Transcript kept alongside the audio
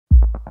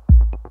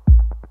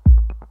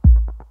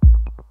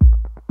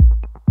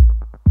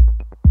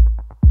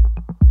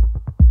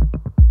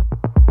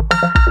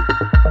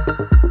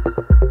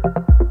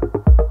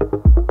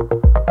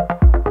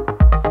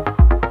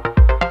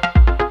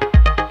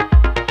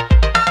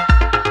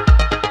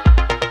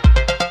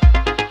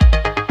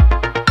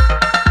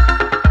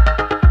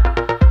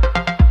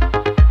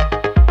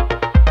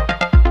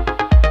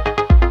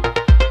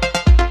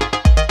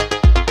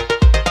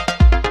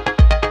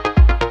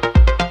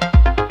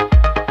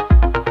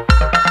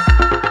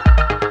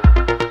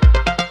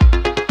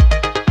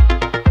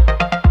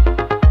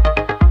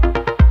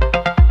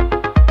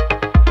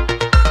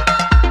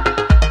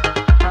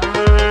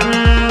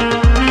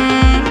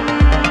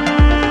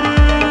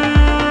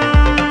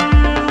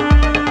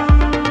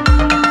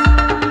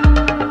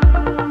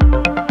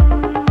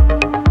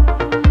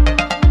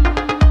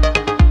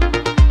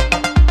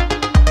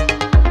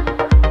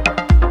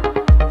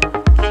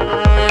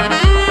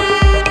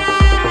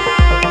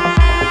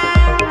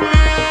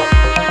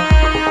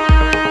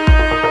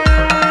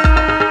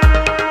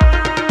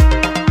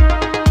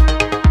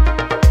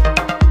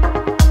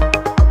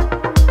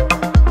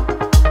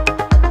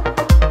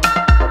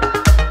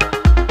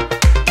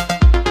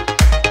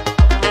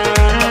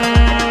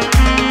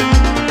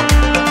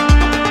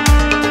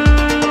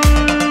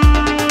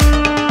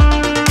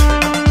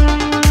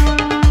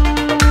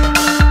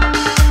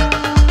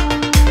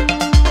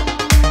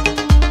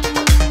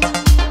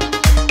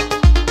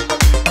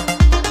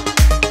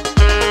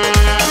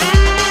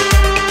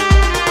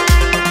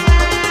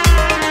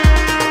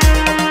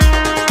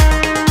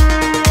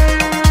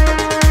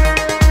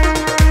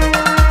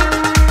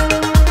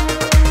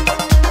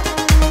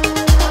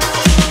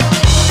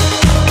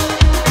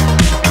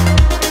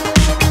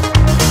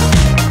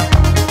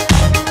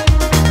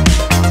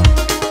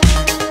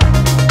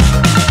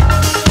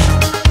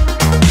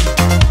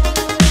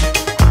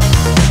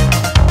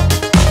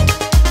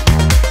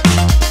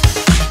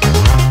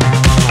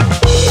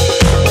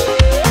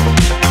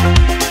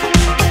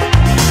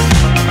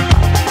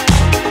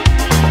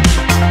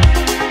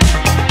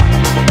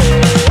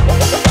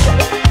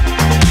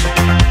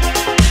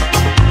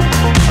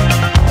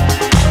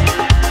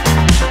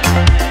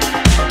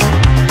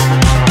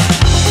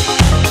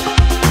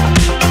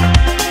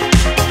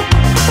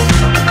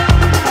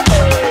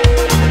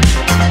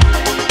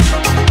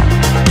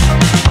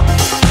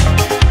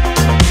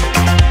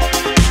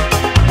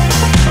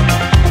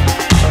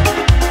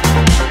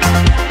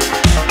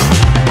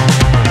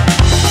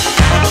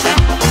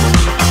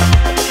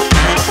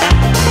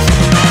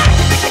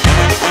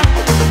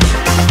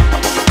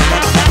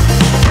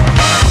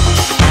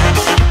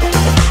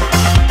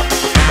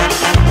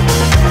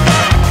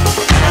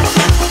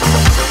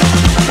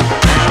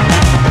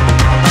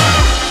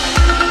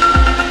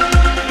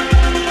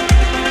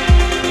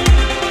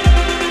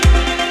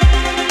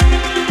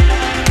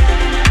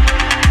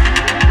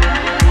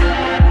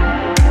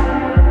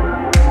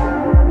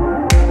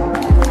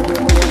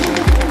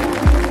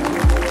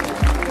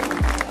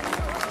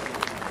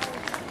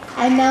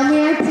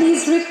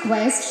please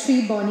request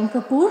Shri Boney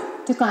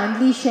Kapoor to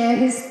kindly share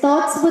his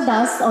thoughts with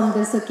us on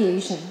this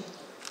occasion.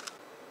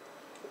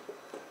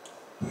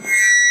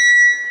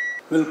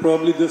 Well,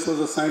 probably this was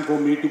a sign for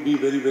me to be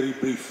very, very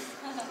brief.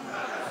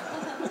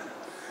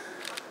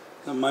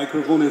 The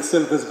microphone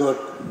itself has got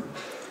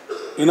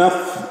enough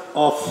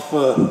of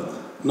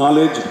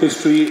knowledge,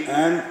 history,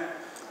 and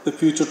the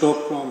future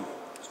talk from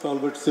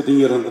stalwarts sitting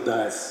here on the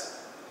dais.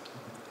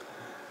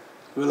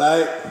 Well, I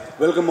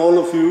welcome all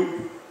of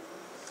you.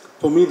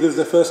 For me, this is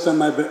the first time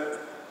I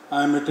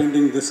am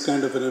attending this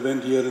kind of an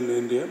event here in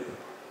India.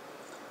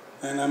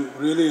 And I'm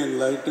really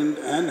enlightened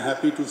and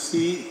happy to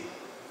see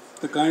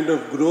the kind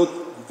of growth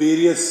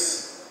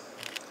various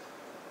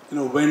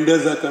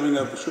vendors are coming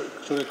up.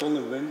 Should I call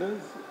them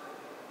vendors?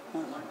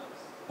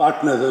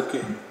 Partners,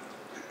 okay.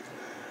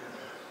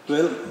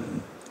 Well,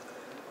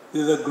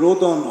 there's a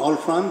growth on all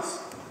fronts,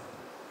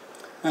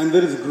 and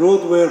there is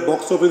growth where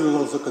box office is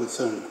also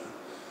concerned.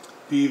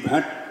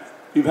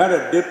 We've had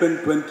a dip in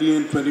 20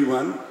 and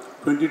 21.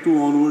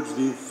 22 onwards,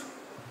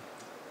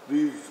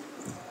 we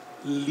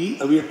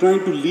are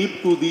trying to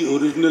leap to the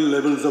original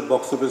levels of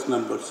box office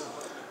numbers.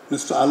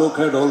 Mr. Alok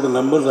had all the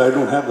numbers. I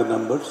don't have the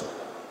numbers.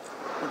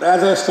 But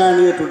as I stand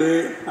here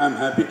today, I'm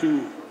happy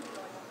to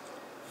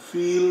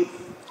feel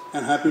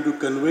and happy to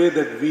convey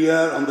that we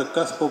are on the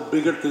cusp of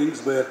bigger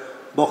things where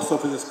box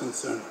office is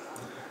concerned.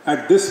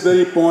 At this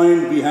very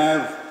point, we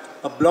have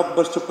a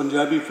blockbuster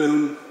Punjabi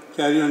film,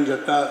 Carry On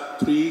Jatta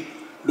 3,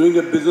 doing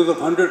a business of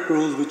 100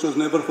 crores, which was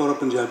never for a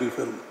Punjabi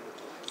film.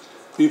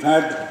 We've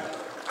had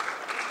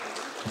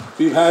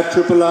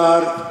Triple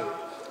R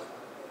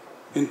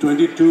in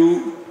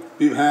 22,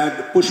 we've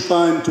had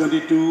Pushpa in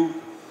 22,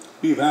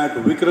 we've had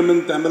Vikram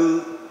in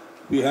Tamil,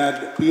 we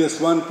had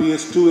PS1,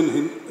 PS2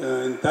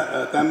 in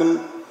Tamil,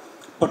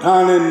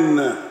 Pathan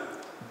in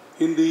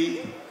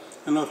Hindi,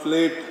 and of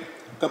late,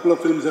 a couple of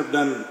films have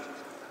done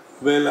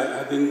well.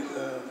 I think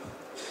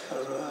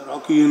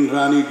Rocky and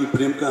Rani Ki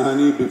Prem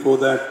Kahani. Before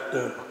that,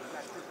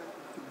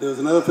 there was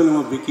another film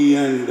of Vicky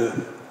and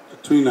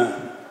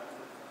Katrina.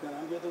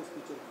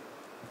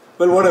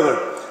 Well, whatever.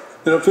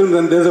 There are films,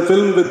 and there's a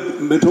film with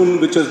Mithun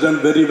which has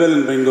done very well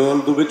in Bengal,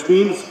 which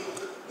means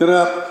there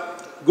are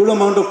good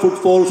amount of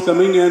footfalls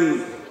coming,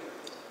 and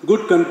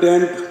good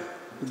content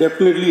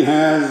definitely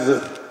has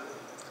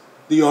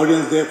the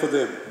audience there for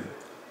them.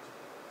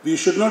 We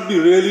should not be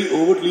really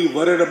overtly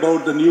worried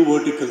about the new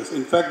verticals.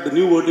 In fact, the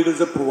new verticals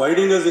are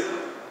providing us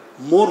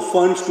more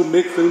funds to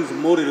make films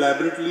more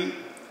elaborately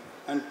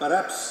and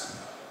perhaps,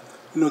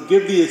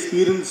 give the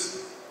experience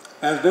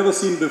as never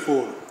seen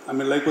before. I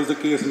mean, like was the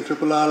case in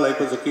Triple R, like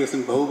was the case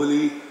in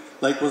Bahubali,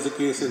 like was the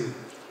case in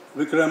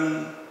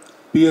Vikram,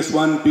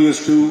 PS1,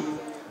 PS2,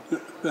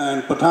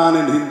 and Pathan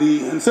in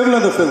Hindi, and several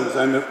other films.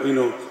 I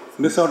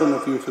miss out on a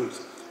few films.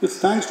 It's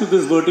thanks to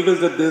this verticals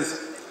that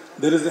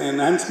there is an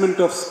enhancement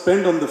of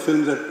spend on the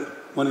films that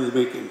one is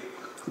making,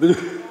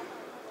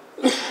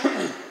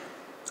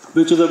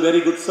 which is a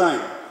very good sign.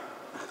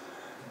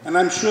 And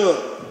I'm sure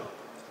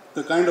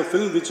the kind of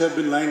films which have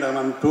been lined up,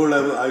 I'm told,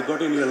 I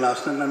got in here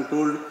last night, and I'm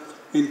told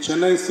in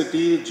Chennai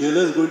city,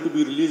 Jailer is going to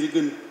be releasing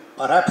in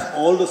perhaps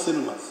all the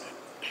cinemas.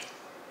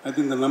 I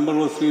think the number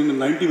was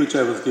 390 which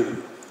I was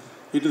given.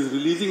 It is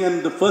releasing,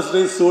 and the first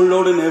day is sold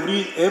out in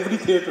every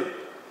theatre.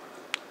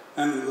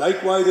 And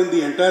likewise in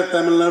the entire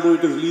Tamil Nadu,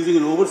 it is releasing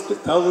in over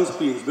 1,000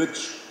 screens,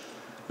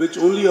 which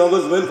only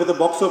augurs well for the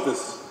box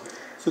office.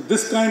 So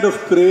this kind of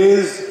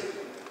craze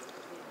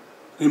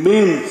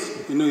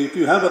remains. If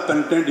you have a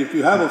content, if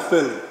you have a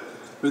film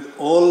with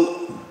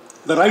all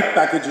the right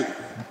packaging,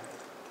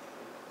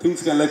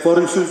 things can, like for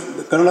instance,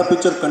 the Kannada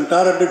picture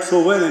Kantara did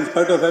so well in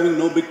spite of having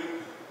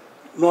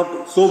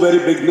not so very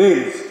big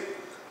names.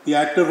 The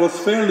actor was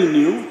fairly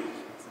new,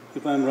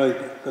 if I'm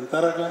right.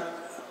 Kantara,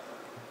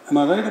 am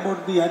I right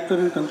about the actor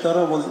in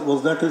Kantara?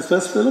 Was that his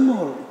first film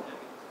or?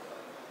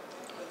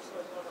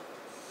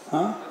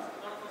 Huh?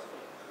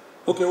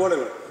 Okay,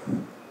 whatever.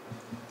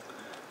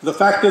 The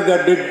fact is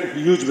that did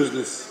huge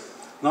business.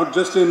 Not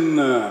just in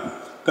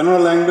Kannada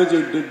language,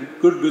 it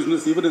did good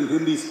business even in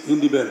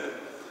Hindi belt.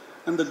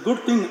 And the good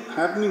thing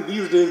happening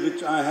these days,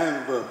 which I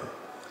have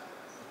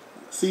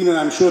seen, and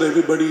I'm sure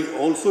everybody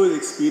also is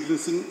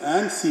experiencing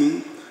and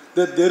seeing,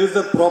 that there is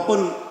a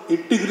proper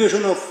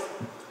integration of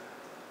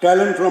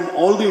talent from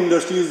all the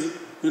industries,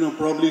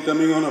 probably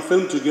coming on a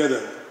film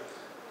together.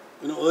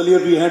 Earlier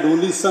we had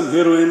only some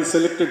heroines,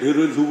 selected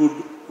heroines who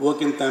would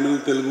work in Tamil,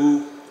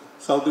 Telugu,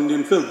 South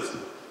Indian films.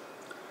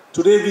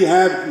 Today we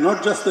have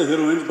not just the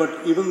heroines,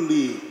 but even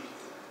the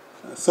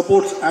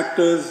support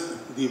actors,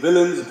 the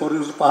villains. For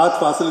instance, Fahad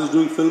Fasil is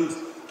doing films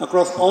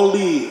across all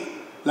the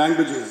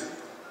languages.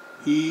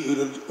 He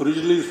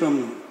originally is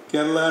from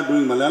Kerala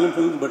doing Malayalam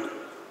films, but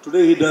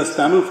today he does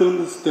Tamil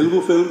films,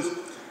 Telugu films,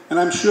 and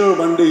I'm sure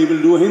one day he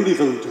will do a Hindi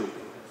film too.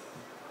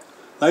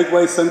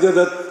 Likewise, Sanjay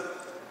Dutt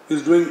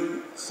is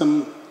doing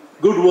some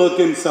good work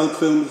in South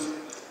films.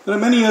 There are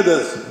many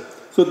others.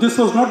 So this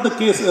was not the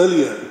case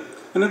earlier.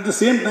 And at the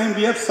same time,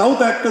 we have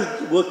South actors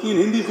working in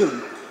Hindi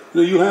film.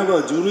 You have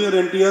a junior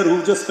NTR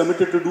who just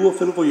committed to do a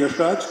film for Yash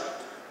Raj,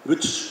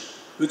 which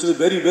which is a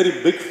very,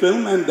 very big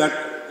film, and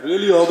that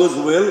really augurs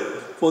well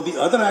for the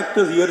other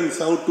actors here in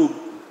South to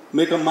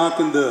make a mark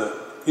in the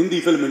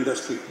Hindi film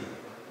industry.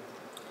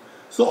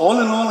 So all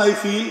in all, I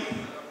feel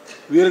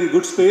we are in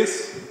good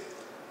space.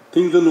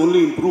 Things will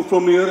only improve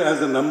from here as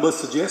the numbers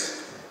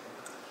suggest.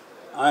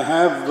 I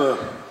have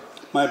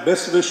my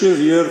best wishes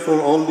here for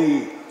all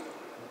the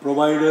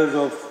providers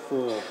of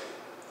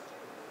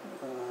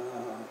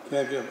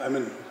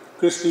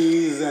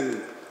Christie's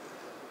and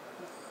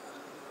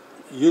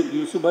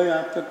Yusuf bhai,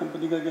 aapka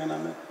company ka kya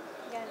naam hai?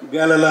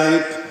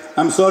 Galalite.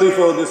 I'm sorry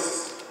for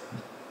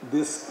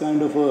this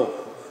kind of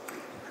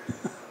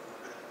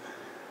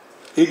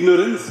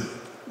ignorance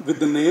with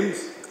the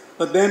names.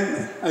 But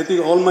then I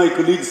think all my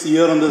colleagues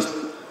here on this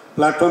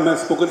platform have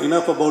spoken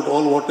enough about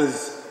all what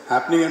is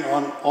happening and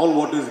on all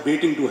what is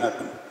waiting to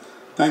happen.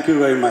 Thank you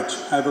very much.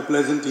 Have a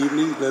pleasant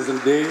evening,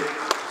 pleasant day,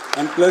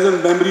 and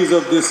pleasant memories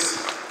of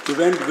this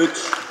event which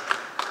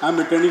I'm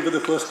attending for the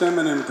first time,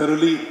 and I'm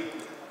thoroughly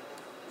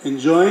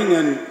enjoying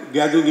and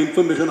gathering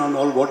information on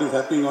all what is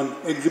happening on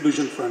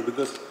exhibition front,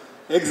 because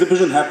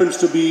exhibition happens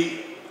to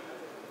be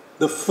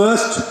the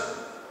first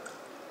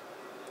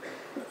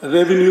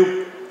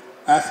revenue,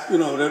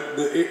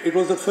 it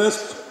was the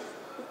first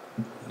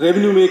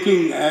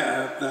revenue-making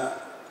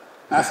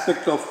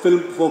aspect of film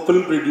for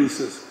film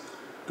producers.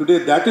 Today,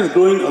 that is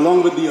growing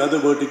along with the other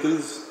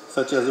verticals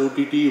such as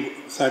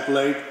OTT,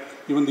 satellite,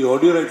 even the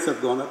audio rights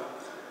have gone up.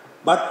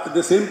 But at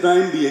the same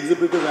time, the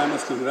exhibitors, I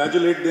must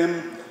congratulate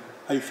them.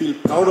 I feel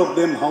proud of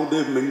them, how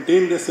they've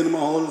maintained their cinema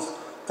halls,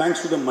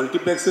 thanks to the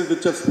multiplexes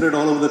which have spread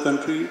all over the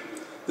country.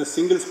 The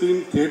single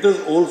screen theatres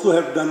also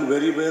have done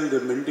very well.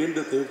 They've maintained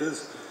the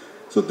theatres.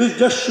 So this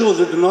just shows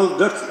it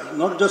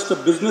not just a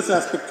business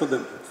aspect for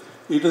them.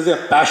 It is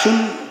a passion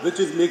which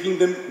is making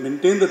them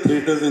maintain the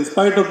theatres in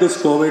spite of this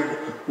COVID.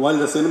 While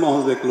the cinema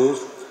halls were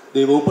closed,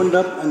 they've opened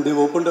up, and they've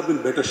opened up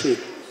in better shape.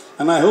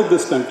 And I hope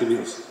this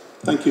continues.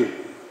 Thank you.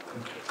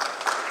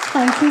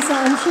 Thank you, sir.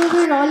 I'm sure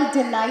we're all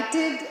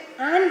delighted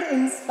and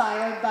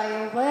inspired by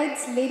your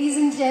words. Ladies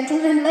and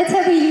gentlemen, let's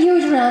have a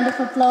huge round of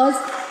applause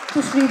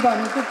for Shri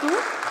Boney Kapoor.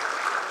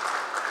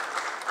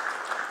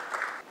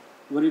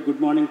 Very good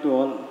morning to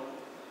all.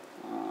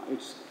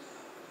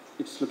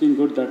 It's looking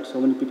good that so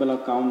many people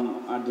have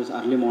come at this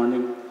early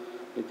morning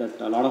with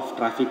that a lot of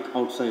traffic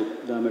outside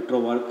the metro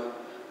work,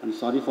 and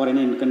sorry for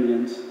any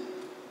inconvenience.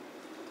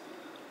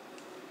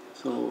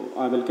 So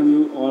I welcome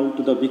you all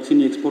to the Big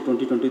Cine Expo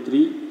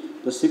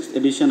 2023, the 6th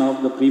edition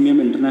of the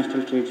premium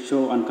international trade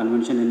show and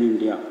convention in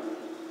India.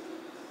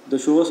 The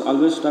show has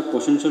always struck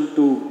potential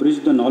to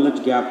bridge the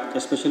knowledge gap,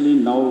 especially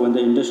now when the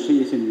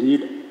industry is in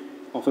need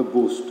of a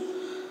boost.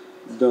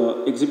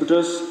 The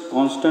exhibitors'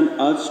 constant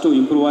urge to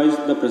improvise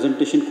the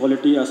presentation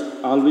quality has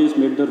always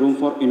made the room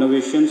for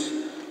innovations,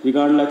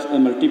 regardless a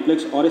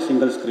multiplex or a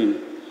single screen,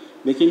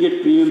 making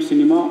it premium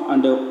cinema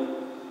and a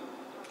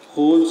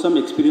wholesome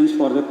experience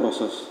for the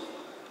process.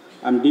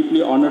 I am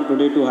deeply honored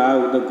today to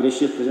have the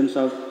gracious presence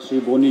of Sri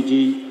Boney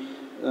ji,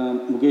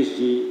 Mukesh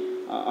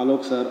ji,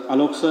 Alok sir.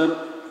 Alok sir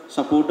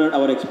supported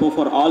our expo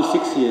for all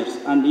 6 years,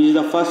 and he is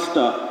the first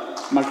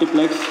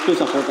multiplex to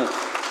support us.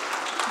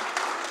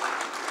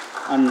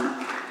 And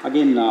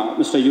again,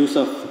 Mr.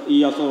 Yusuf,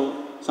 he also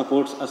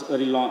supports us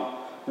very long.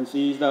 And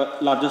he is the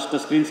largest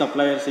screen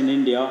suppliers in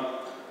India.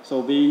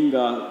 So being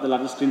the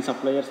largest screen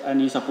suppliers,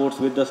 and he supports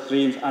with the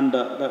screens, and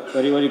the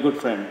very, very good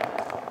friend.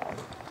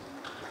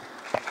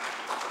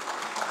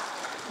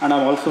 And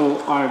I've also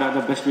heard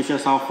the best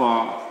wishes of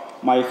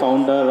my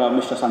founder,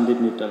 Mr. Sandeep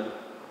Mittal.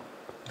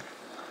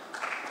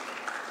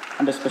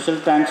 And a special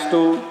thanks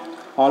to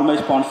all my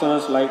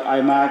sponsors like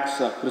IMAX,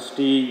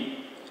 Christie,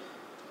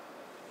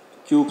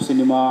 Cube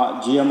Cinema,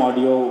 GM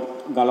Audio,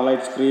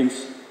 Galalite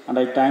Screens, and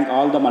I thank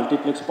all the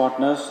multiplex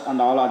partners and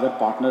all other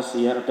partners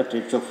here at the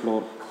trade show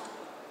floor.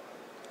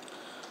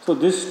 So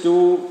this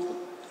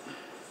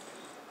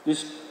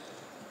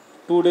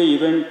two-day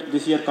event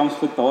this year comes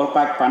with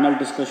power-packed panel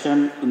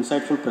discussion,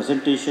 insightful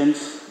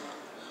presentations,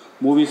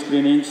 movie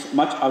screenings,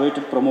 much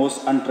awaited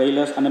promos and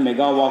trailers, and a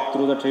mega walk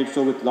through the trade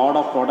show with lot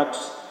of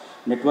products,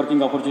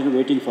 networking opportunity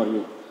waiting for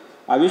you.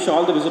 I wish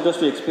all the visitors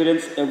to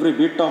experience every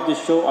bit of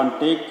this show and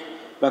take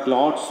back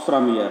lots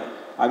from here.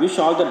 I wish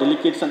all the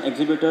delegates and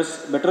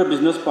exhibitors better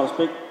business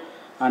prospect,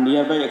 and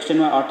hereby extend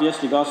my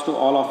heartiest regards to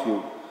all of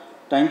you.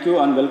 Thank you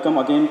and welcome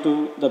again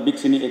to the Big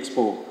Cine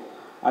Expo.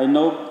 I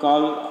now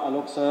call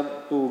Alok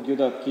sir to give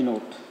the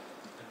keynote.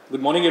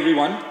 Good morning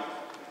everyone.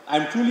 I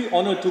am truly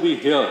honored to be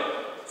here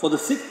for the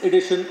 6th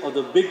edition of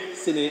the Big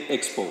Cine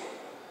Expo.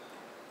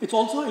 It's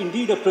also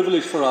indeed a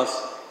privilege for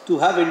us to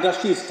have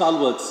industry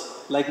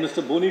stalwarts like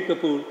Mr. Boney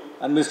Kapoor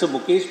and Mr.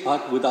 Mukesh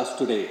Bhatt with us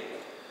today.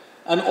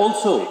 And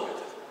also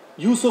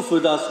Yusuf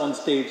with us on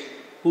stage,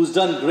 who's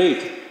done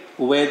great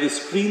where the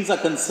screens are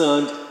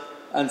concerned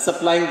and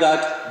supplying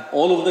that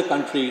all over the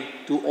country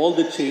to all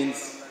the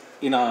chains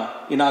in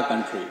our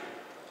country.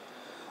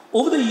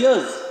 Over the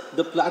years,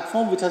 the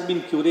platform which has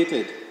been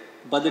curated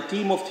by the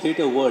team of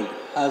Theatre World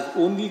has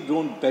only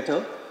grown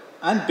better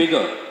and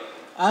bigger.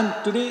 And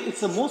today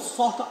it's the most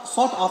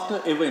sought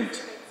after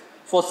event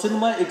for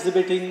cinema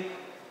exhibiting,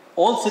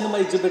 all cinema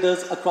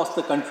exhibitors across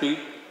the country,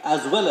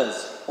 as well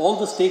as all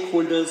the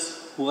stakeholders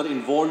who are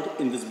involved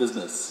in this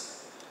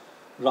business.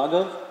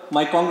 Raghav,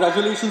 my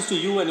congratulations to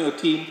you and your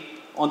team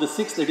on the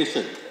 6th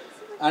edition.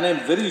 And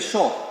I'm very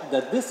sure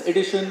that this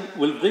edition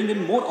will bring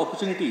in more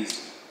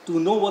opportunities to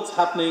know what's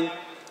happening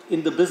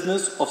in the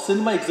business of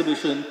cinema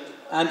exhibition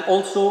and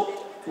also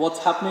what's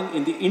happening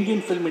in the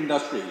Indian film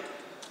industry,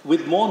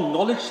 with more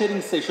knowledge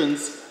sharing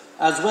sessions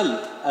as well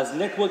as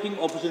networking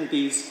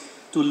opportunities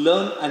to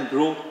learn and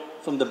grow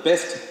from the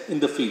best in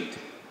the field.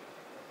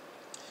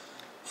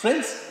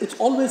 Friends, it's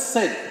always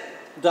said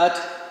that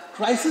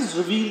crisis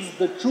reveals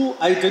the true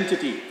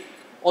identity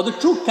or the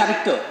true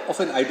character of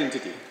an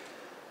identity.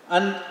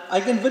 And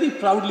I can very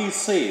proudly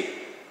say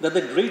that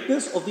the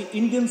greatness of the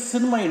Indian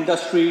cinema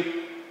industry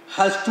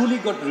has truly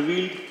got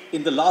revealed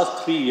in the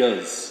last 3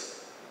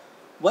 years.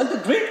 While the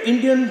great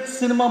Indian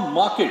cinema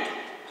market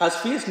has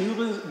faced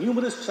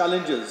numerous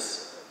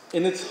challenges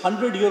in its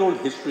 100-year-old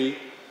history,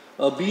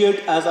 be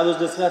it, as I was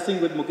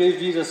discussing with Mukesh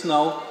ji just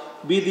now,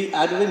 be the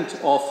advent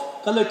of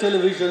color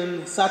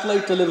television,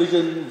 satellite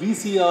television,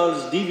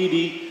 VCRs,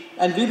 DVD,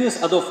 and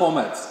various other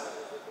formats.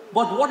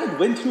 But what it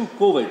went through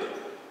COVID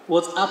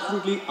was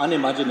absolutely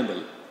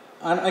unimaginable.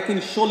 And I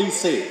can surely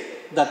say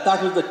that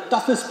that was the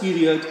toughest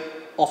period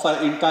of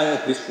our entire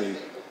history.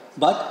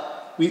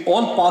 But we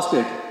all passed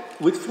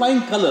it with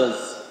flying colors,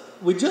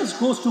 which just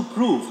goes to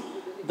prove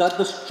that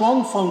the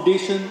strong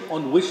foundation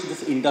on which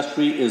this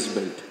industry is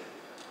built.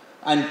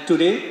 And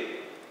today,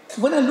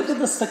 when I look at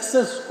the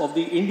success of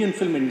the Indian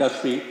film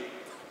industry,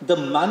 the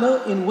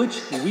manner in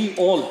which we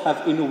all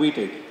have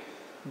innovated,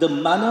 the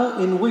manner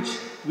in which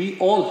we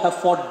all have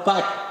fought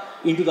back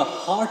into the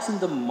hearts and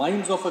the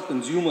minds of our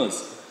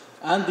consumers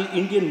and the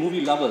Indian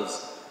movie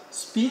lovers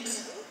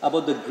speaks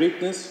about the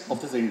greatness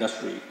of this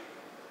industry.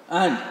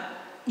 And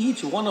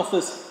each one of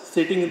us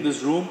sitting in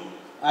this room,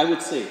 I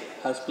would say,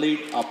 has played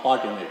a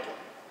part in it.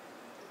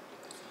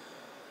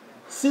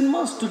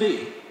 Cinemas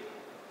today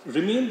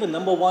remain the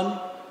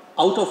 #1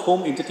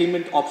 out-of-home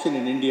entertainment option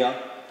in India,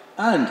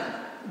 and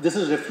this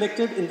is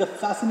reflected in the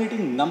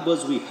fascinating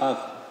numbers we have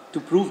to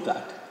prove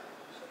that.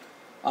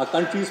 Our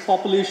country's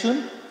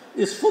population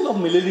is full of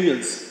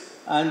millennials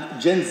and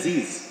Gen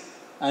Zs,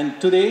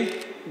 and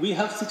today we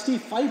have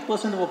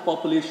 65% of our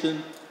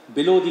population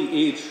below the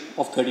age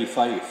of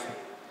 35.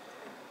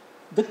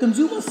 The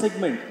consumer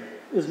segment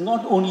is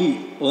not only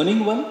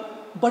earning well,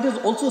 but is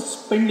also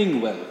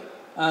spending well,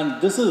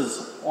 and this is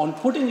on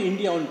putting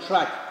India on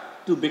track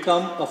to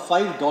become a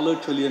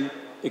 $5 trillion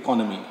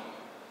economy.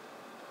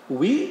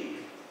 We,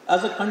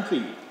 as a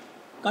country,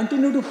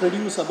 continue to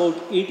produce about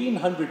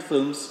 1,800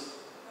 films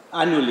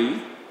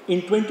annually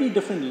in 20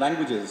 different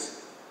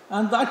languages,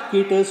 and that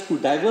caters to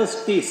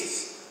diverse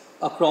tastes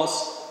across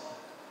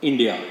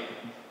India.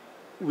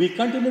 We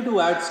continue to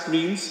add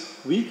screens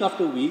week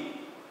after week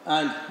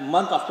and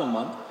month after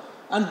month,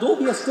 and though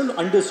we are still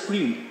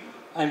under-screened,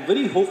 I'm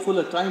very hopeful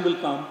a time will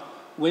come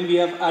when we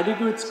have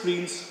adequate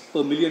screens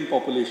per million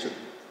population.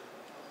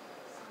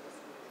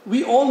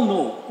 We all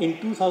know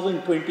in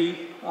 2020,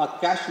 our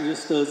cash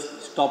registers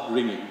stopped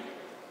ringing.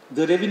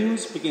 The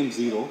revenues became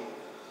zero,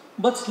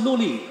 but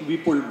slowly we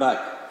pulled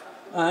back.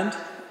 And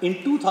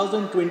in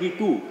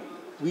 2022,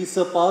 we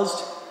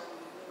surpassed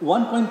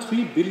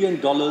 $1.3 billion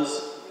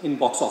in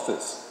box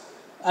office.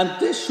 And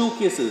this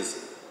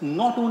showcases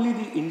not only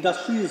the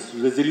industry's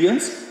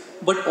resilience,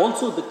 but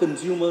also the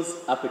consumer's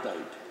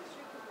appetite.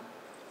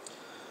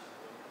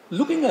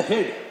 Looking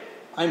ahead,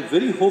 I'm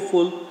very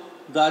hopeful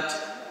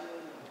that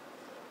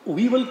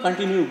we will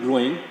continue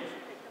growing.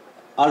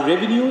 Our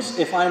revenues,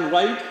 if I'm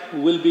right,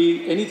 will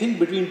be anything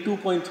between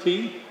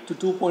 $2.3 to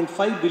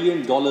 $2.5 billion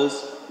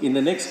in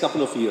the next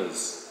couple of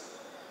years.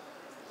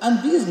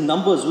 And these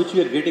numbers which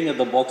we are getting at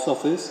the box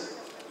office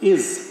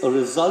is a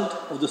result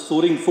of the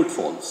soaring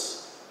footfalls.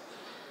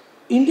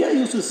 India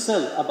used to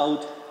sell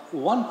about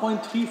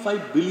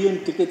 1.35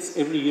 billion tickets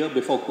every year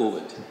before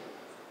COVID.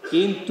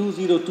 Came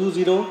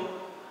 2020,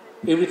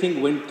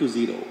 everything went to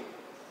zero.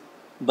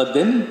 But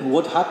then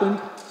what happened?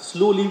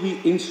 Slowly we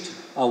inched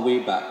our way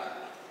back.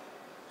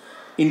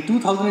 In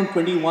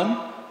 2021,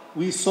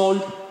 we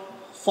sold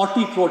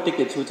 40 crore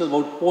tickets, which is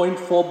about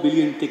 0.4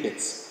 billion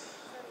tickets.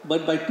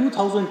 But by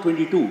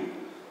 2022,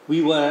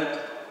 we were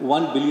at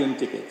 1 billion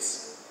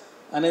tickets.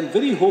 And I'm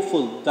very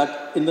hopeful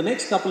that in the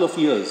next couple of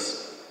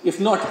years, if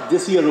not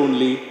this year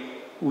only,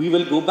 we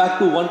will go back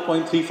to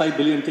 1.35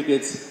 billion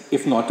tickets,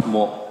 if not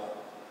more.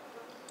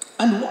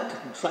 And what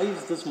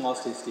drives this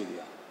mass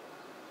hysteria?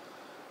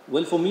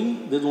 Well, for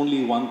me, there's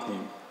only one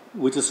thing,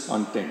 which is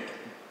content.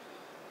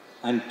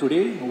 And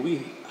today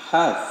we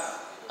have,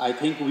 I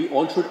think we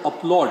all should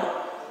applaud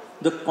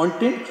the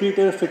content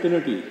creator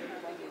fraternity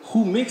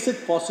who makes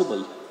it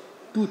possible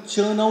to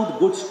churn out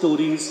good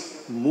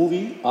stories,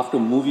 movie after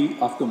movie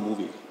after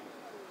movie.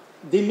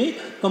 They make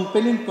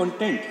compelling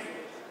content,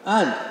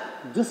 and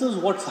this is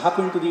what's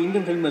happened to the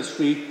Indian film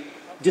industry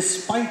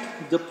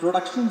despite the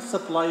production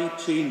supply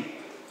chain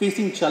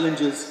facing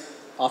challenges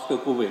after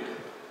COVID.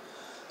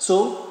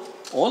 So,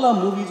 all our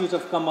movies which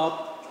have come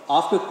up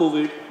after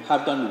COVID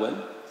have done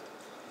well.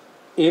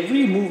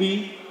 Every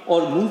movie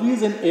or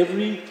movies in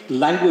every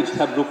language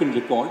have broken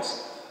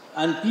records,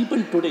 and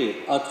people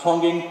today are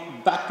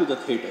thronging back to the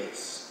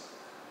theatres.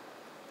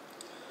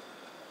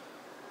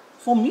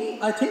 For me,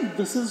 I think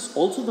this is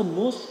also the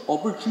most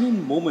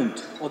opportune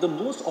moment or the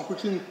most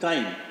opportune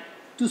time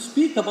to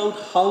speak about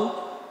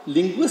how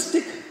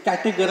linguistic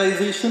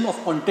categorization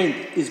of content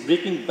is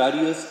breaking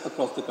barriers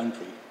across the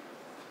country.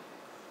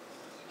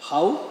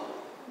 How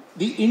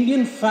the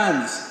Indian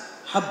fans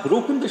have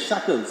broken the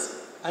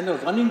shackles and are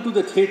running to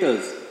the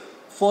theatres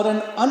for an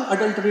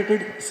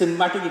unadulterated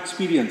cinematic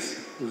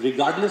experience,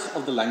 regardless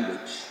of the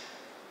language.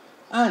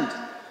 And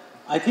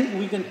I think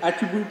we can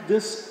attribute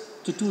this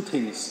to two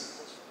things.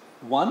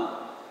 One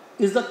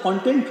is the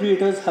content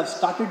creators have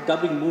started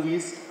dubbing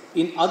movies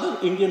in other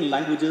Indian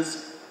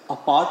languages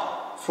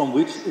apart from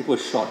which it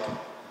was shot.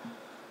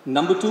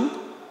 Number two,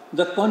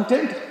 the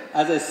content,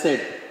 as I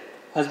said,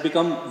 has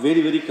become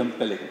very, very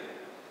compelling.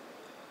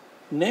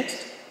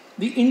 Next,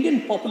 the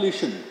Indian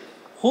population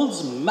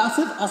holds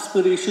massive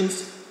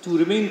aspirations to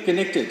remain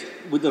connected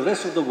with the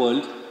rest of the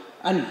world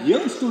and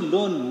yearns to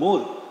learn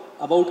more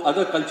about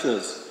other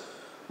cultures,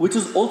 which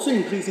is also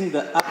increasing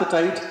the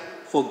appetite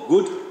for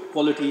good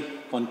quality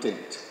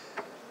content.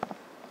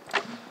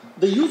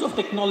 The use of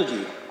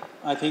technology,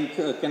 I think,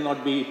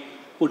 cannot be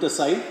put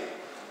aside.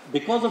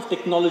 Because of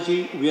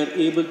technology, we are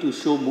able to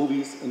show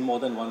movies in more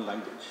than one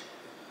language.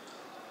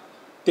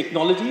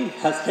 Technology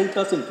has helped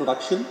us in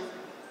production,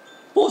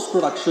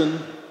 post-production,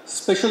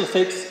 special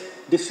effects,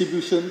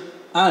 distribution,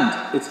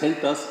 and it's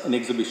helped us in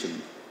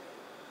exhibition.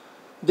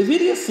 The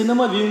various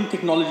cinema viewing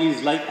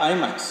technologies like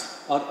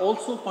IMAX are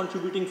also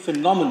contributing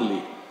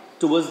phenomenally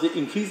towards the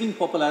increasing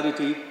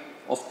popularity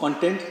of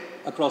content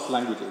across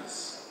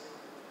languages.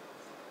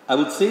 I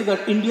would say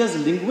that India's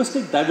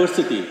linguistic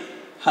diversity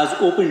has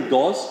opened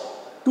doors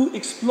to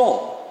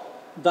explore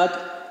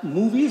that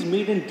movies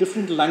made in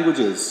different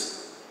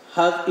languages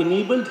have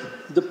enabled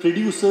the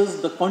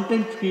producers, the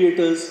content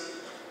creators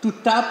to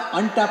tap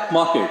untapped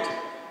market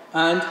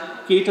and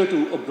cater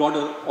to a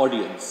broader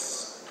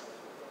audience.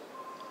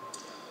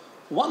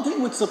 One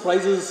thing which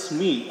surprises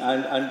me,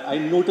 and I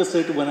noticed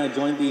it when I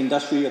joined the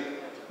industry,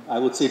 I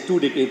would say 2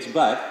 decades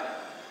back,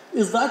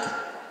 is that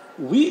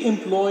we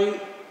employ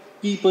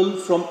people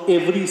from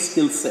every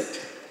skill set.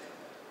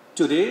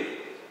 Today,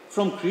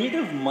 from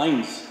creative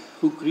minds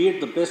who create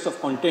the best of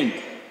content,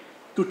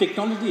 to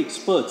technology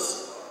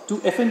experts,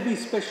 to F&B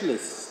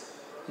specialists,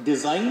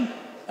 design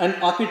and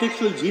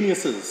architectural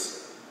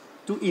geniuses,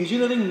 to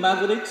engineering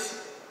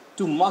mavericks,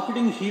 to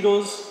marketing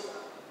heroes,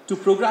 to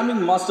programming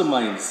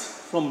masterminds,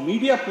 from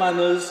media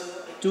planners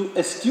to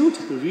astute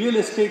real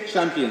estate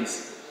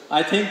champions,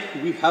 I think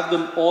we have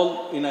them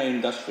all in our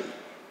industry.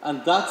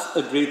 And that's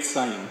a great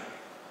sign.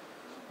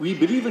 We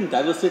believe in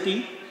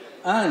diversity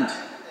and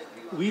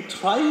we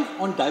thrive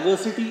on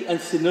diversity and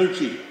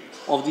synergy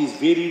of these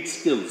varied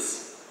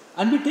skills.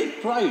 And we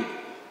take pride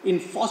in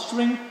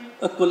fostering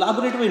a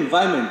collaborative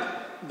environment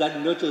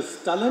that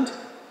nurtures talent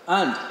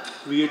and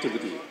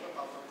creativity.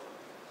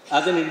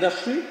 As an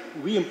industry,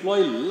 we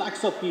employ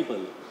lakhs of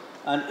people.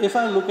 And if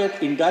I look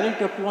at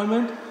indirect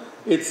employment,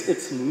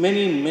 it's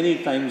many,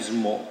 many times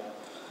more.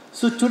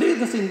 So today,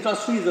 this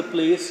industry is a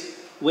place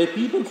where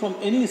people from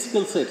any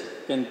skill set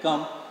can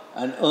come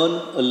and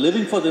earn a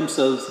living for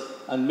themselves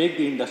and make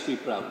the industry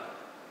proud.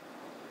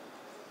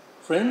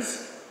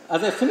 Friends,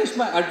 as I finish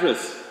my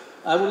address,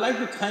 I would like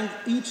to thank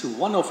each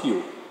one of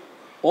you,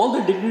 all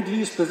the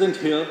dignitaries present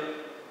here,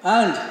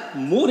 and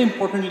more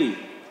importantly,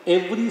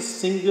 every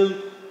single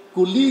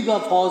colleague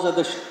of ours at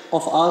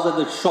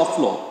the shop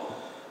floor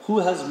who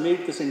has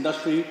made this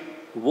industry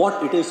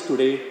what it is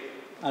today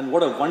and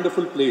what a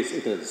wonderful place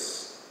it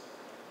is.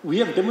 We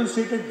have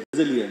demonstrated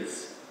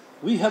resilience.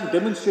 We have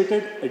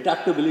demonstrated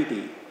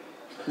adaptability.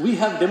 We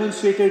have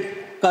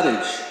demonstrated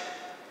courage.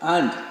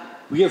 And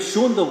we have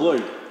shown the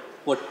world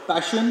what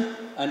passion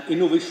and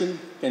innovation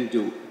can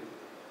do.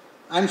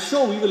 I'm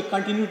sure we will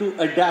continue to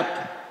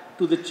adapt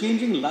to the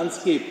changing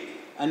landscape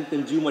and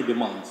consumer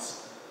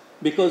demands,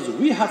 because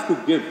we have to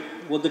give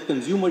what the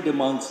consumer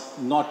demands,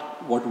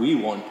 not what we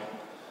want.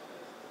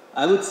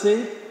 I would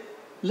say,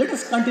 let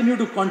us continue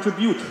to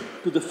contribute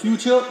to the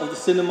future of the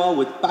cinema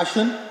with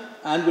passion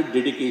and with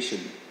dedication.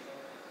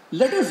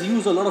 Let us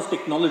use a lot of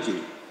technology.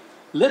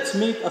 Let's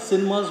make our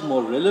cinemas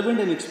more relevant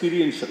and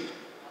experiential.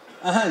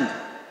 And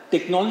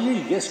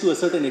technology, yes, to a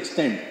certain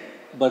extent,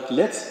 but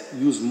let's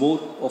use more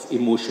of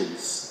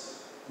emotions.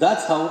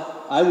 That's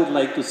how I would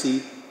like to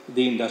see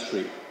the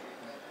industry.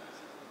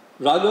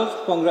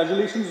 Raghav,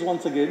 congratulations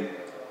once again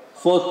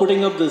for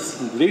putting up this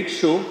great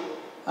show,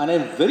 and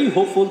I'm very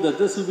hopeful that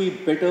this will be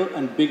better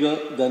and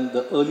bigger than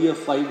the earlier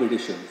 5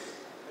 editions.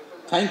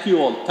 Thank you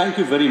all. Thank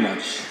you very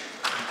much.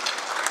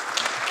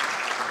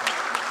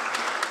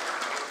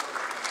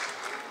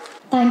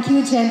 Thank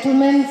you,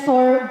 gentlemen,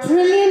 for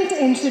brilliant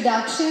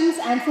introductions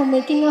and for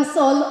making us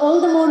all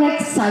the more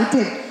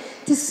excited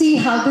to see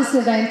how this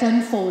event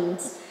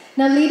unfolds. Now,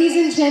 Now, ladies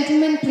and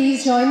gentlemen,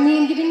 please join me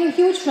in giving a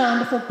huge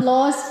round of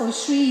applause for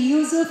Shri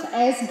Yusuf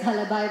S.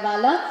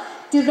 Ghalabaiwala,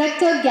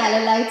 Director,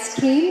 Galilite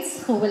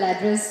Screens, who will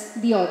address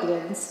the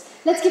audience.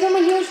 Let's give him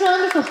a huge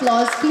round of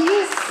applause,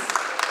 please.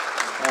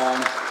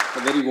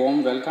 A very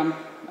warm welcome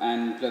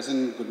and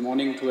pleasant good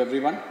morning to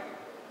everyone.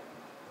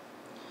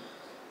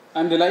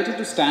 I'm delighted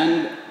to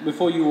stand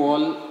before you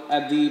all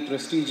at the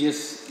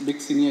prestigious Big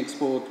Cine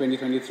Expo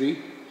 2023.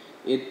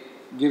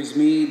 It gives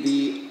me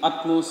the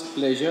utmost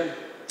pleasure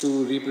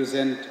to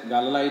represent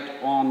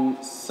Galilite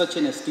on such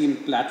an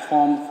esteemed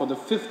platform for the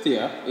 5th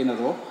year in a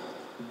row,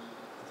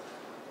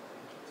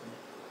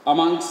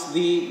 amongst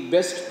the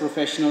best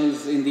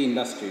professionals in the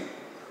industry.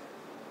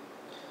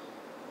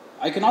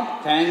 I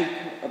cannot thank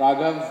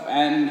Raghav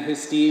and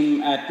his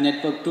team at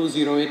Network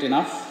 208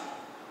 enough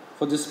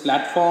for this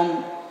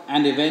platform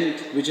and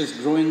event which is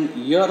growing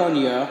year on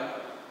year.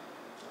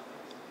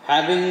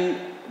 Having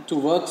to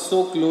work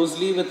so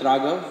closely with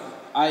Raghav,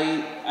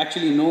 I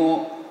actually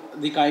know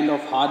the kind of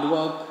hard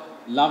work,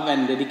 love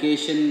and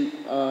dedication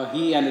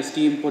he and his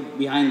team put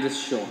behind this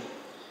show.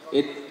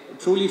 It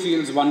truly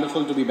feels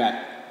wonderful to be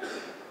back.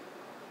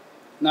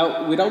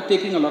 Now, without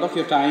taking a lot of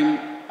your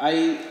time,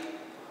 I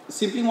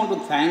simply want to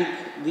thank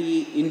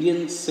the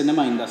Indian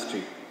cinema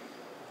industry.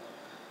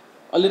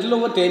 A little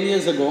over 10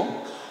 years ago,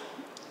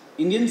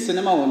 Indian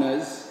cinema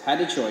owners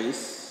had a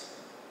choice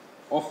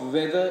of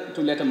whether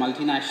to let a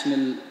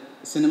multinational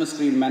cinema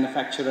screen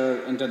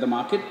manufacturer enter the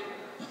market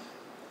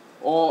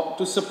or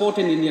to support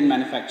an Indian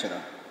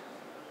manufacturer.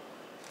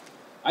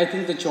 I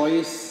think the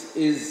choice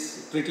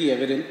is pretty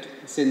evident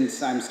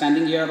since I'm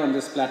standing here on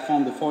this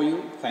platform before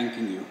you,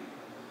 thanking you.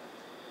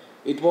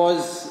 It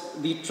was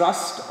the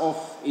trust of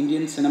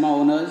Indian cinema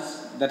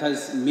owners that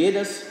has made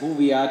us who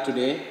we are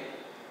today,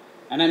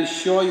 and I'm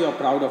sure you are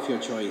proud of your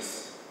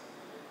choice.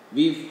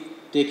 We've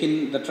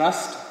taken the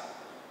trust,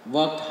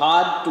 worked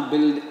hard to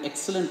build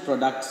excellent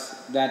products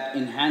that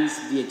enhance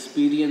the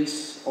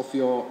experience of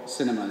your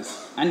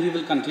cinemas, and we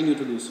will continue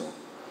to do so.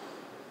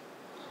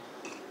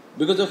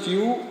 Because of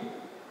you,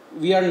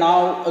 we are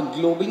now a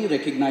globally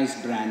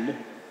recognized brand,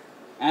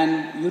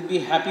 and you'd be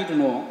happy to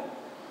know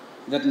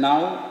that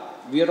now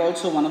we are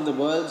also one of the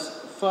world's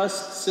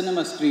first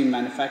cinema screen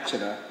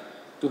manufacturer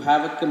to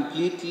have a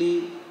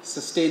completely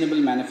sustainable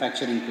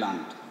manufacturing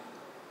plant.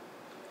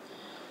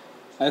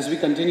 As we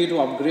continue to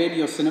upgrade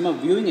your cinema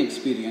viewing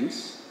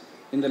experience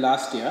in the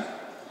last year,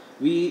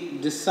 we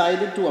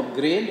decided to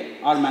upgrade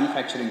our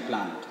manufacturing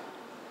plant.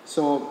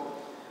 So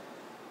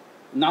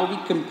now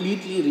we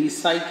completely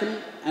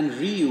recycle and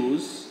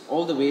reuse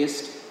all the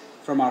waste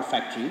from our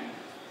factory.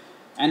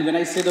 And when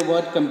I say the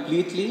word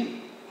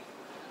completely,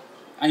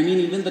 I mean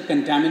even the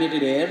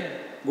contaminated air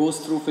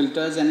goes through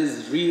filters and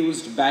is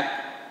reused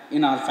back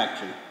in our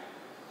factory.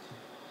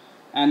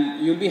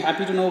 And you'll be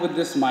happy to know with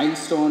this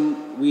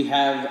milestone, we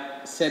have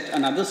set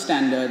another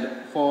standard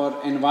for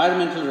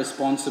environmental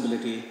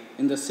responsibility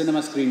in the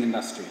cinema screen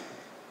industry.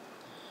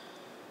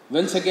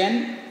 Once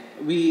again,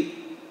 we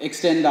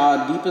extend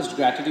our deepest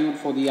gratitude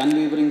for the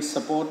unwavering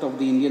support of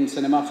the Indian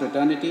cinema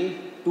fraternity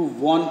to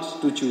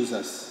want to choose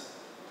us.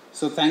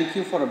 So thank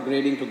you for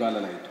upgrading to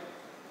Galilite.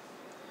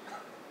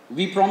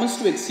 We promise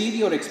to exceed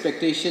your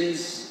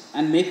expectations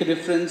and make a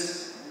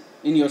difference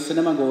in your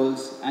cinema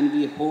goals, and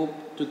we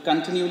hope to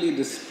continually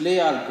display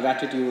our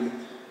gratitude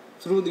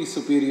through the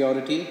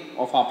superiority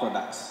of our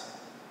products.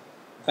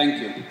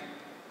 Thank you.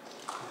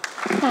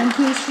 Thank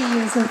you, Shri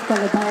Yusuf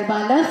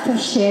Ghalabaiwala, for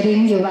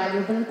sharing your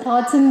valuable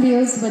thoughts and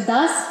views with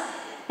us.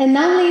 And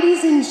now,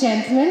 ladies and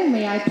gentlemen,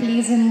 may I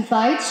please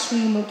invite Shri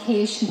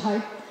Mukesh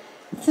Bhatt,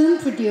 film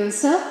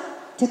producer,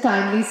 to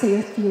kindly say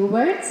a few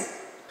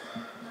words.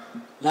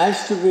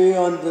 Nice to be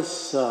on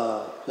this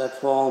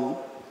platform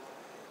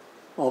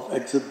of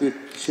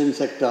exhibition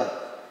sector,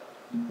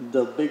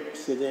 the Big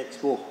Cine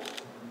Expo.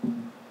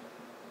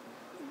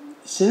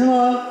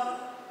 Cinema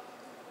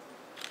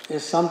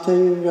is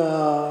something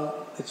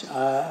which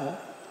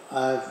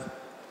I've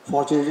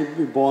fortunately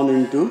been born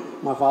into.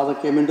 My father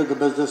came into the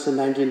business in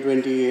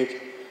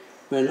 1928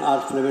 when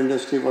our film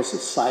industry was a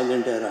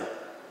silent era.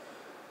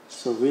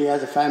 So we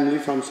as a family,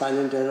 from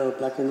silent era,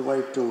 black and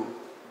white to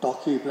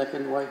talkie, black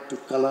and white to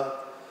color,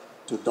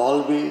 to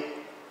Dolby,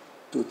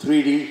 to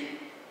 3D,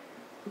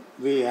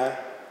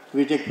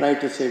 we take pride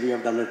to say we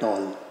have done it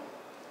all.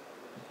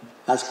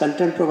 As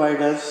content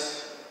providers,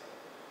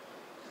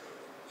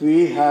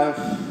 we have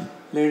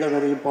played a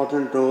very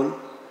important role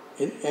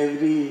in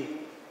every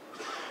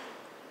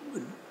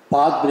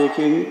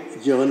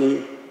path-breaking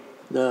journey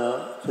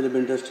the film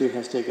industry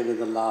has taken in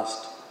the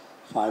last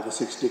 5 or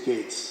 6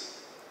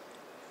 decades.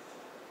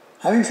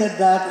 Having said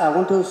that, I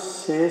want to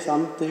say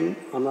something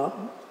on a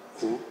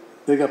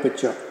bigger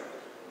picture.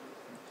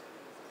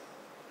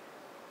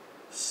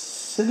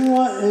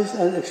 Cinema is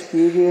an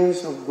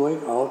experience of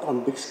going out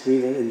on big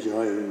screen and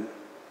enjoying,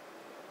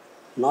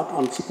 not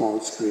on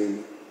small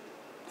screen.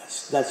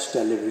 That's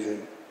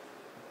television.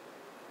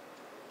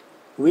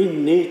 We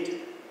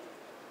need,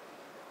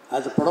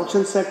 as a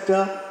production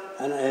sector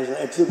and as an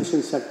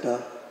exhibition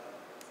sector,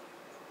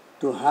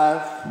 to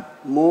have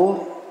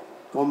more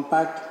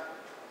compact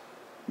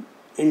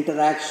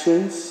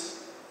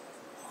interactions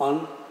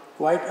on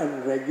quite a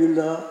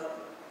regular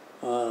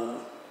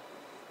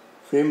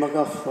framework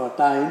of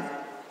time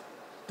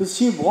to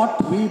see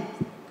what we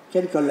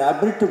can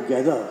collaborate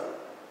together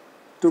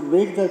to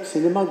make the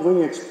cinema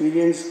going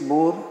experience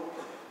more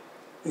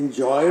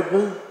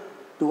enjoyable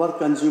to our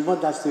consumer,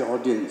 that's the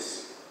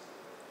audience.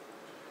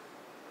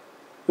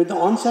 With the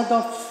onset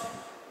of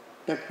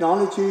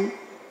technology,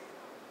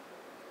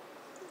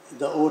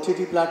 the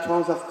OTT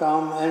platforms have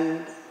come,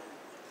 and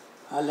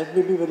let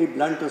me be very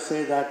blunt to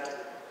say that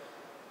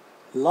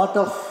a lot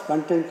of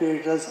content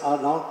creators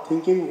are now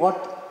thinking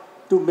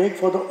what to make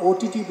for the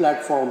OTT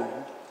platform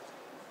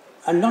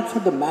and not for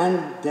the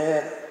man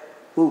there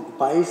who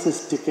buys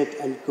his ticket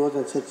and goes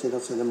and sits in a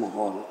cinema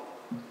hall.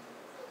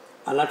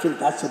 And I feel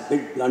that's a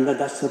big blunder,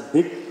 that's a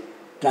big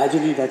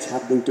tragedy that's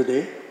happening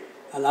today.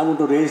 And I want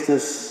to raise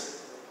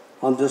this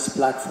on this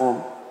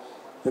platform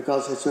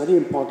because it's very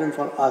important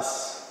for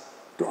us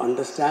to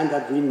understand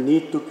that we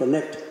need to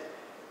connect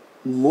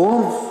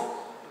more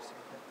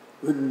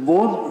with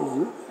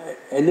more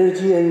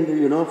energy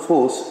and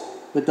force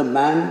with the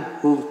man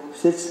who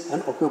sits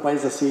and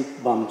occupies the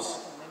seat bumps.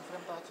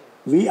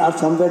 We are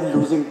somewhere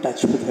losing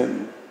touch with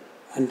him,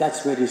 and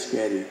that's very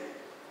scary.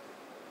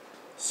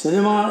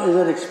 Cinema is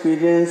an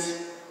experience,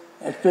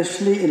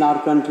 especially in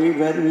our country,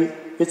 where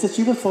it's the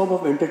cheapest form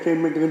of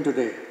entertainment even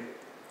today.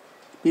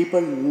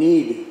 People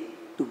need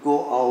to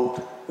go out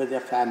with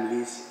their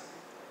families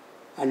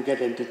and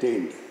get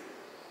entertained.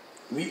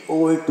 We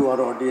owe it to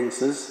our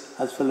audiences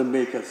as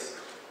filmmakers,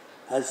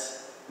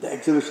 as the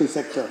exhibition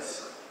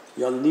sectors.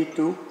 You all need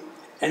to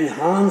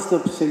enhance the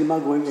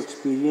cinema-going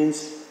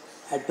experience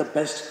at the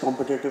best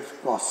competitive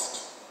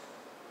cost.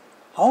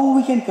 How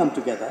we can come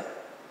together,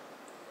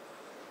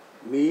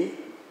 me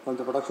from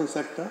the production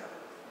sector,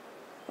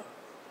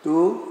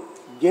 to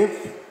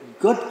give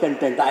good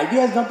content. The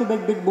idea is not to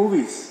make big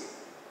movies,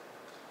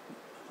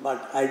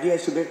 but the idea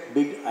is to make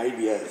big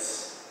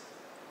ideas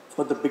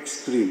for the big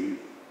screen.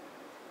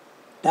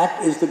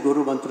 That is the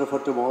Guru Mantra for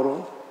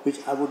tomorrow, which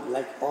I would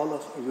like all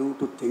of you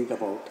to think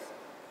about.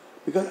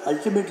 Because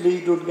ultimately,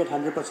 you don't get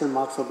 100%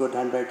 marks for good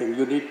handwriting.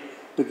 You need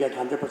to get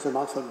 100%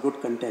 marks for good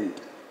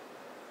content.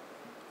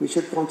 We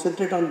should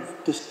concentrate on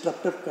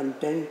disruptive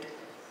content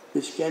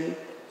which can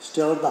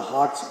stir the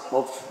hearts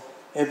of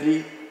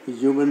every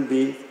human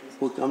being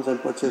who comes and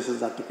purchases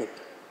that ticket.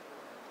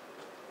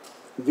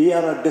 We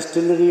are a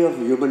distillery of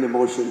human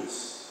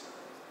emotions.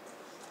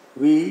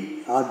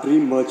 We are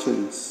dream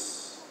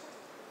merchants.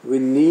 We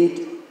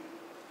need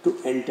to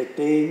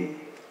entertain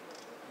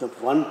the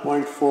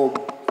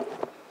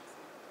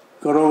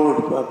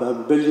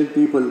 1.4 billion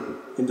people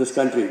in this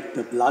country,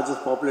 the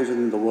largest population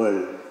in the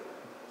world.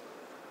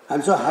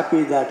 I'm so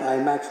happy that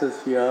IMAX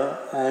is here,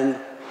 and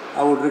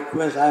I would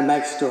request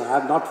IMAX to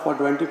have not for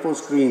 24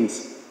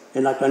 screens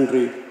in our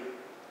country,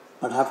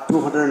 but have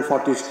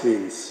 240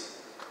 screens.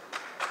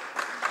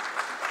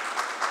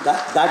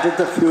 That is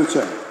the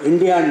future.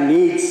 India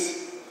needs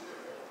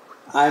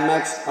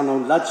IMAX on a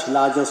much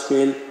larger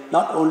scale,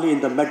 not only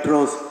in the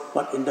metros,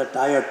 but in the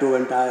Tier 2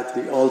 and Tier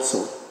 3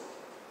 also.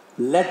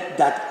 Let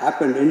that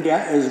happen.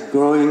 India is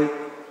growing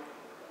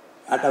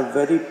at a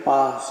very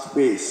fast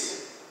pace.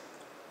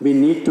 We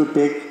need to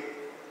take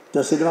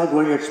the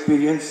cinema-going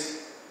experience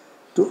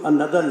to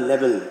another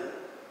level.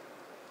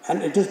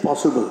 And it is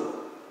possible.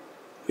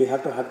 We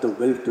have to have the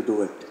will to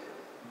do it.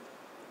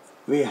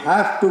 We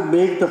have to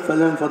make the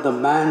film for the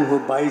man who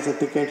buys a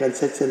ticket and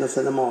sits in a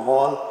cinema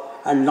hall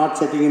and not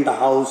sitting in the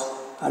house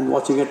and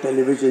watching a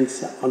television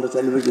on the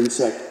television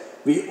set.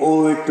 We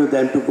owe it to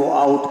them to go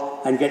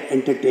out and get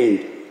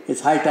entertained.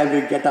 It's high time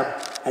we get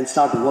up and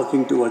start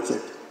working towards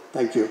it.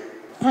 Thank you.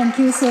 Thank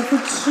you, sir, for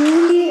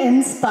truly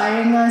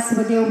inspiring us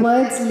with your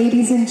words.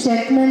 Ladies and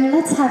gentlemen,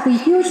 let's have a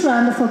huge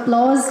round of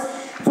applause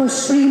for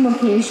Shri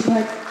Mukesh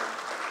Bhatt.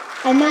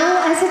 And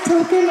now, as a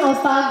token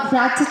of our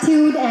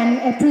gratitude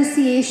and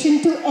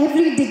appreciation to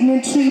every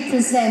dignitary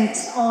present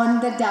on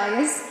the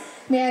dais,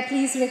 may I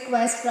please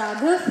request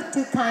Raghav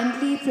to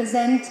kindly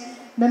present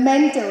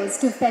mementos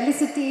to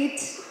felicitate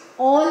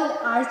all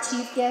our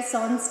chief guests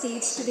on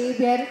stage today.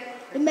 We are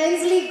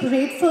immensely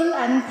grateful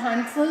and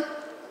thankful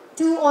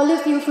to all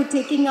of you for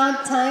taking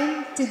out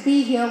time to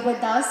be here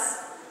with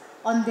us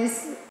on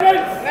this.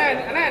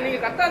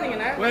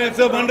 Well, it's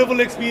a wonderful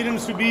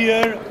experience to be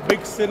here,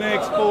 Big Cine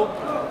Expo.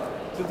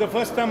 It's the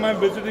first time I'm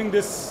visiting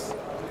this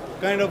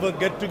kind of a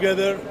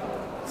get-together.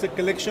 It's a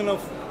collection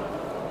of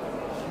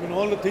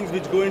all the things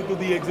which go into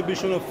the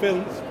exhibition of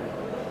films.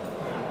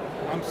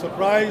 I'm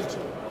surprised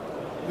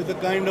with the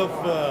kind of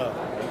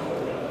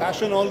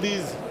passion all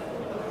these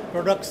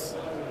products,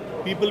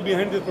 people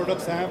behind the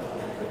products have.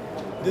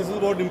 This is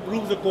what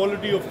improves the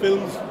quality of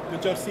films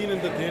which are seen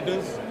in the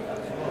theatres.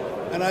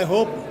 And I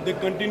hope they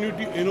continue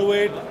to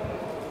innovate.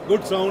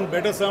 Good sound,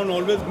 better sound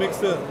always makes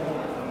the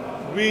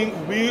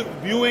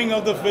viewing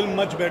of the film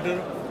much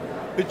better.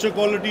 Picture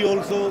quality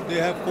also, they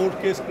have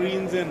 4K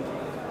screens, and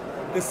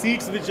the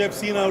seats which I've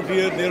seen out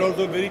here, they're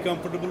also very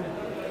comfortable.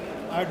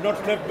 I had not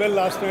slept well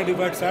last night. If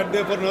I had sat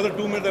there for another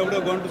 2 minutes, I would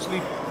have gone to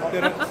sleep. They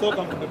are so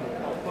comfortable.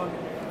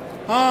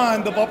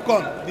 And the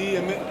popcorn, the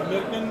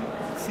American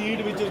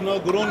seed which is now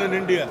grown in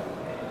India.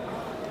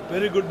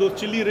 Very good. Those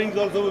chili rings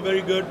also were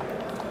very good.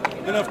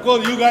 And of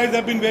course, you guys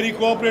have been very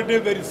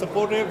cooperative, very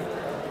supportive.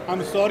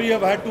 I'm sorry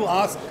I've had to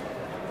ask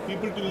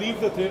people to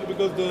leave the theatre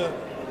because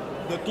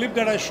the clip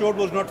that I showed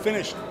was not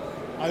finished.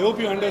 I hope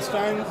you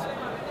understand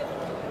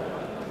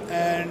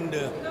and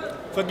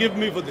forgive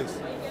me for this.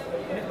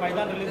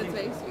 That's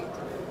very sweet.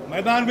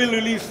 Maidan will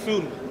release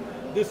soon,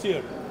 this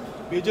year.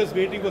 We're just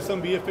waiting for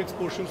some VFX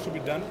portions to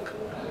be done.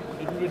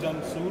 It will be done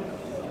soon.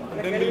 And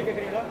then we'll...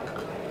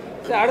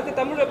 Sir, அடுத்து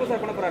தமிழ் எப்போ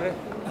sir பண்ண போறாரு?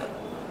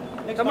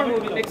 Tamil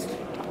movie next.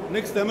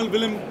 Next Tamil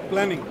film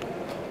planning.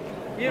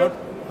 Hero.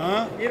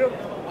 Huh? Hero.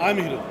 I'm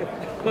hero.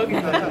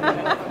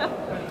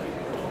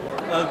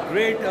 A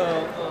great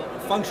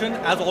function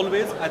as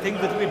always. I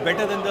think this will be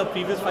better than the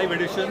previous 5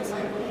 editions.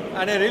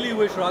 And I really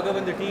wish Raghav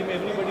and the team,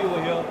 everybody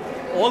over here,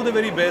 all the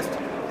very best.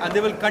 And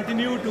they will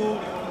continue to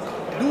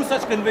do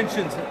such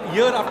conventions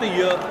year after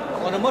year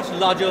on a much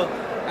larger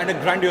and a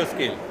grander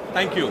scale.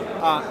 Thank you.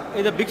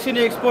 This Big Cine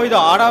Expo is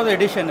the 6th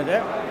edition.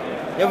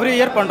 Every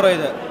year pandro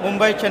idu.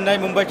 Mumbai,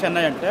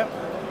 Chennai ante.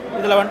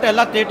 Idhula vante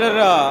ella theater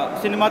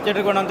cinema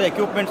theater konanda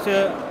equipments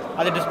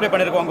adu display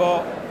pannirukanga,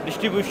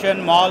 distribution,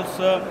 malls,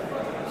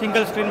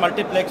 single screen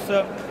multiplex.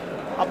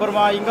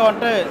 Apparama inga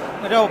vante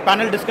neriya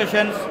panel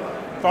discussions,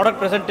 product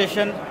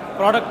presentation,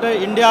 product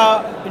India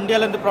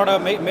la irundhu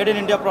product made in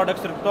India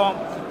products irukkom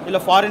illa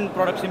foreign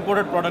products,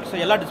 imported products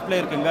ella display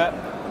irukanga.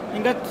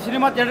 Inga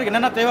cinema theater ku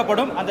enna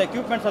thevapadum and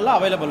equipments ella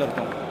available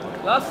irukum.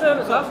 Last year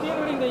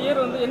இந்த year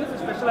வந்து என்ன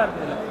ஸ்பெஷலா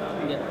இருக்குதுல?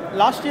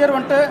 Last year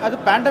வந்துட்டு அது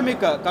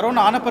pandemic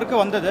corona ஆன பிறகு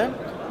வந்தது.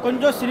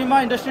 கொஞ்சம் சினிமா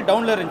இண்டஸ்ட்ரி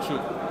டவுனில் இருந்துச்சு.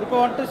 இப்போ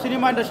வந்துட்டு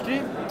சினிமா இண்டஸ்ட்ரி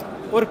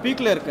ஒரு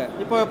பீக்கில் இருக்குது.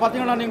 இப்போ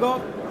பார்த்தீங்கன்னா நீங்கள்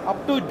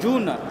அப் டு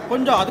ஜூன்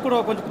கொஞ்சம் அது கூட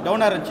கொஞ்சம்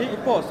டவுனாக இருந்துச்சு.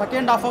 இப்போது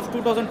செகண்ட் ஹாஃப் ஆஃப்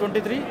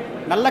 2023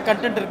 நல்ல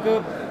கண்டென்ட்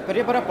இருக்குது,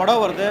 பெரிய பெரிய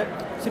படம் வருது,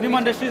 cinema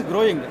industry is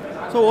growing.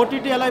 So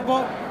OTT எல்லாம்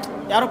இப்போது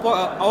யாரும்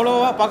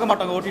அவ்வளோவா பார்க்க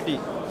மாட்டாங்க. ஓடிடி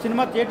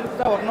சினிமா தியேட்டருக்கு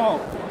தான் வரணும்,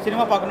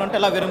 சினிமா பார்க்கணுன்ட்டு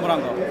எல்லாம்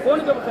விரும்புகிறாங்க.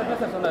 போனி கபூர் சார் என்ன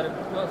சார் சொன்னார்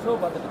ஷோ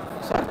பார்த்துட்டு?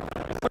 சார்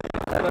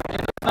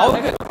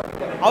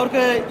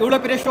அவருக்கு இவ்வளோ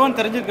பெரிய ஷோன்னு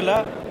தெரிஞ்சிருக்குல்ல.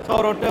 ஸோ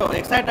அவர் வந்துட்டு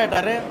எக்ஸைட்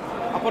ஆகிட்டார்.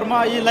 அப்புறமா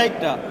ஈ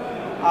லைக்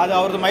அது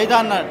அவரது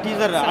மைதான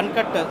டீசர்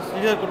அன்கட்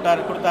டீசர்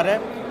கொடுத்தாரு.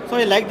 So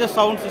he like the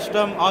sound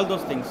system, all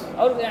those things.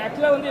 அவருக்கு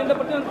ஆக்சுவலாக வந்து எந்த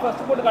பற்றியும் வந்து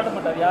ஃபஸ்ட்டு போட்டு காட்ட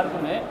மாட்டார்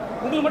யாருக்குமே.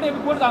 உங்களுக்கு மட்டும்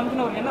எப்படி போட்டு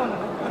காமிக்கணும் அவருக்கு என்ன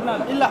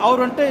ஒன்று இல்லை,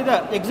 அவர் வந்துட்டு இதை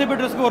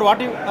எக்ஸிபிட்டர்ஸ்க்கு ஒரு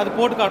வாட்டி அது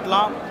போட்டு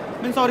காட்டலாம்.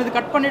 மீன்ஸ் அவர் இது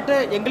கட் பண்ணிவிட்டு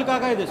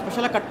எங்களுக்காக இது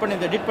ஸ்பெஷலாக கட் பண்ணி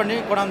இது எடிட் பண்ணி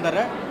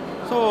கொண்டாந்தார்.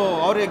 ஸோ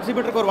அவர்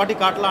எக்ஸிபிட்டருக்கு ஒரு வாட்டி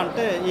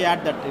காட்டலான்ட்டு ஈ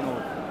ஆட் தட்